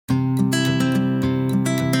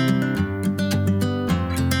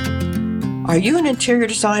Are you an interior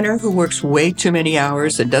designer who works way too many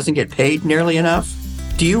hours and doesn't get paid nearly enough?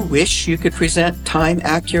 Do you wish you could present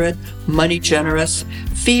time-accurate, money-generous,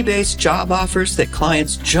 fee-based job offers that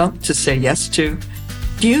clients jump to say yes to?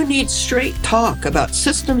 Do you need straight talk about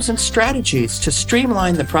systems and strategies to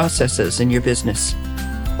streamline the processes in your business?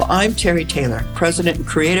 Well, I'm Terry Taylor, President and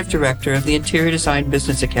Creative Director of the Interior Design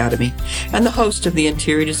Business Academy and the host of the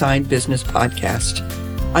Interior Design Business Podcast.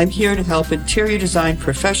 I'm here to help interior design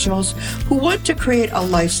professionals who want to create a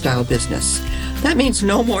lifestyle business. That means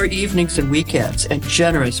no more evenings and weekends and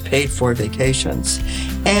generous paid-for vacations,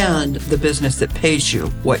 and the business that pays you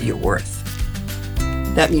what you're worth.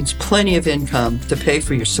 That means plenty of income to pay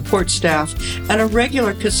for your support staff and a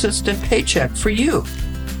regular, consistent paycheck for you.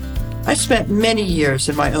 I spent many years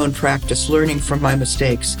in my own practice learning from my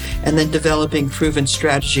mistakes and then developing proven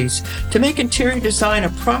strategies to make interior design a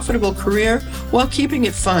profitable career while keeping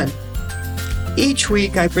it fun. Each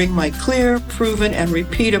week, I bring my clear, proven, and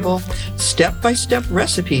repeatable step-by-step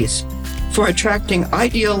recipes for attracting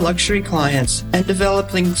ideal luxury clients and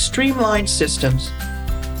developing streamlined systems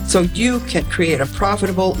so you can create a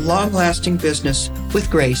profitable, long-lasting business with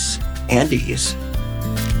grace and ease.